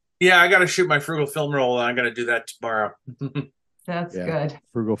 itch. yeah, I got to shoot my frugal film roll, and I'm going to do that tomorrow. that's Yeah. good.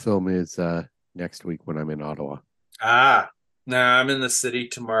 Frugal Film is next week when I'm in Ottawa. No, I'm in the city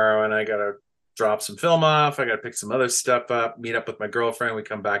tomorrow, and I got to drop some film off. I got to pick some other stuff up, meet up with my girlfriend. We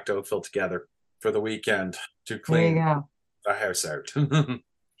come back to Oakville together for the weekend to There you clean go. the house out.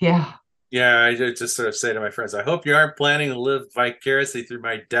 Yeah. Yeah, I just sort of say to my friends, I hope you aren't planning to live vicariously through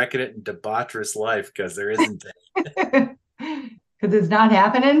my decadent and debaucherous life, because there isn't any. Because it's not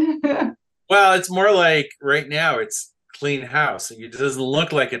happening. Well, it's more like right now it's clean house. It doesn't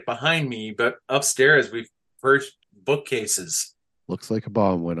look like it behind me, but upstairs we've purged bookcases. Looks like a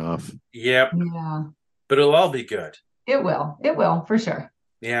bomb went off. Yep, Yeah. but it'll all be good. It will. It will for sure.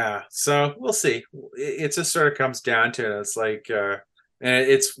 Yeah, so we'll see. It just sort of comes down to it. It's like, and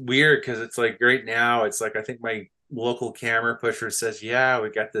it's weird because it's like right now, it's like I think my local camera pusher says, yeah, we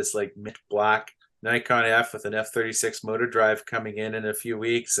got this like mint black Nikon F with an F36 motor drive coming in a few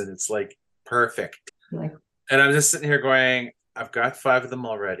weeks, and it's like perfect. Like, And I'm just sitting here going, I've got 5 of them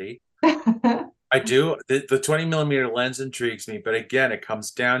already. I do. The 20 millimeter lens intrigues me, but again, it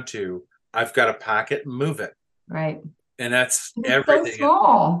comes down to I've got to pack it and move it. Right. And that's It's so everything.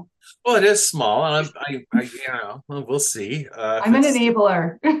 small. Well, it is small, and well, we'll see. I'm an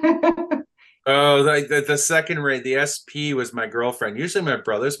enabler. Oh, the second rate, the SP was my girlfriend. Usually my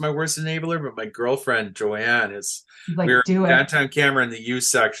brother's my worst enabler, but my girlfriend Joanne is. We Like, were do it. downtown camera in the U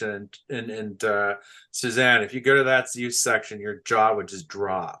section, and Suzanne, if you go to that U section, your jaw would just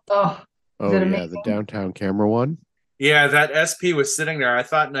drop. Oh, is Oh it yeah, the amazing? downtown camera one. Yeah, that SP was sitting there. I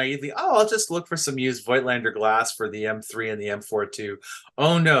thought naively, oh, I'll just look for some used Voigtlander glass for the M3 and the M42.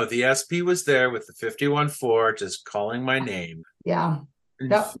 Oh no, the SP was there with the 51.4 just calling my name. Yeah.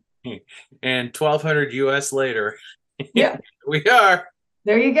 Yep. And 1200 US later, Yeah. we are.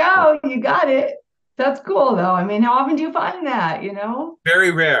 There you go. You got it. That's cool though. I mean, how often do you find that, you know? Very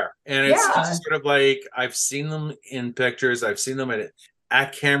rare. And it's Yeah. just sort of like I've seen them in pictures, I've seen them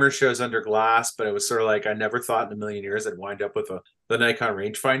at camera shows under glass, but it was sort of like I never thought in a million years I'd wind up with the Nikon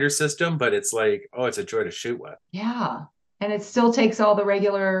rangefinder system, but it's like, oh, it's a joy to shoot with. Yeah. And it still takes all the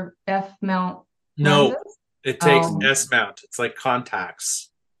regular F mount No, lenses? it takes Oh, S mount. It's like contacts.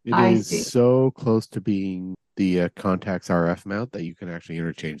 It I is see. so close to being the Contax RF mount that you can actually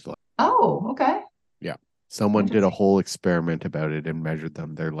interchange them. Oh, okay. Yeah. Someone did a Interesting. whole experiment about it and measured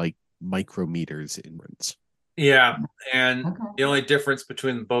them. They're like micrometers inwards. Yeah, and Okay. the only difference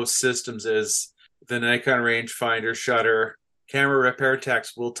between both systems is the Nikon rangefinder shutter camera repair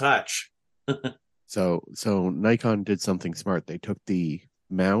techs will touch. So Nikon did something smart. They took the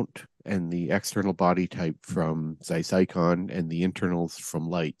mount and the external body type from Zeiss Icon and the internals from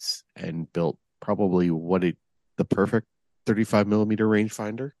Lights and built probably the perfect 35 millimeter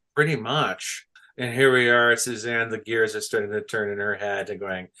rangefinder. Pretty much. And here we are, Suzanne, the gears are starting to turn in her head and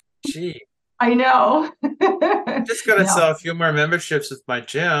going, gee, I know. just got to No, sell a few more memberships with my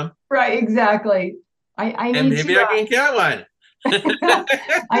gym, right, exactly. I and need maybe to I can get one.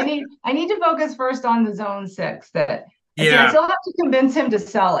 I need to focus first on the Zone 6 that I see. I Yeah, still have to convince him to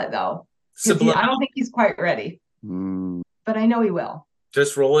sell it though, because I don't subliminal. think he's quite ready, Mm, but I know he will.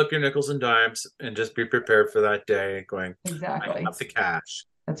 Just roll up your nickels and dimes and just be prepared for that day going, I Exactly. have the cash.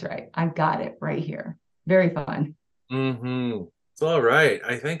 That's right. I've got it right here. Very fun. Mm-hmm. It's all right.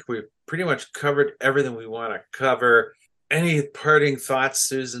 I think we've pretty much covered everything we want to cover. Any parting thoughts,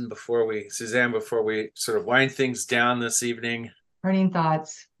 Suzanne, before we sort of wind things down this evening? Parting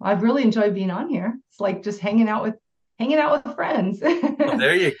thoughts. I've really enjoyed being on here. It's like just hanging out with friends. Well,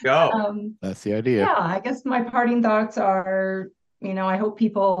 there you go. that's the idea. Yeah, I guess my parting thoughts are, I hope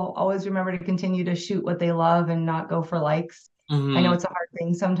people always remember to continue to shoot what they love and not go for likes. I know Mm-hmm. it's a hard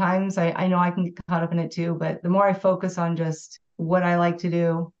thing sometimes. I know I can get caught up in it too, but the more I focus on just what I like to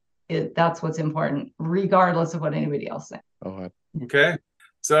do, that's what's important, regardless of what anybody else thinks. Oh, Okay.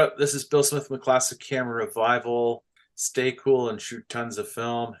 So this is Bill Smith with Classic Camera Revival. Stay cool and shoot tons of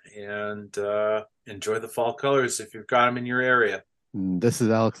film and enjoy the fall colors if you've got them in your area. this is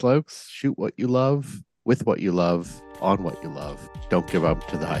Alex Lokes. Shoot what you love, with what you love, on what you love. Don't give up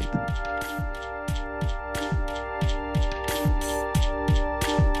to the hype.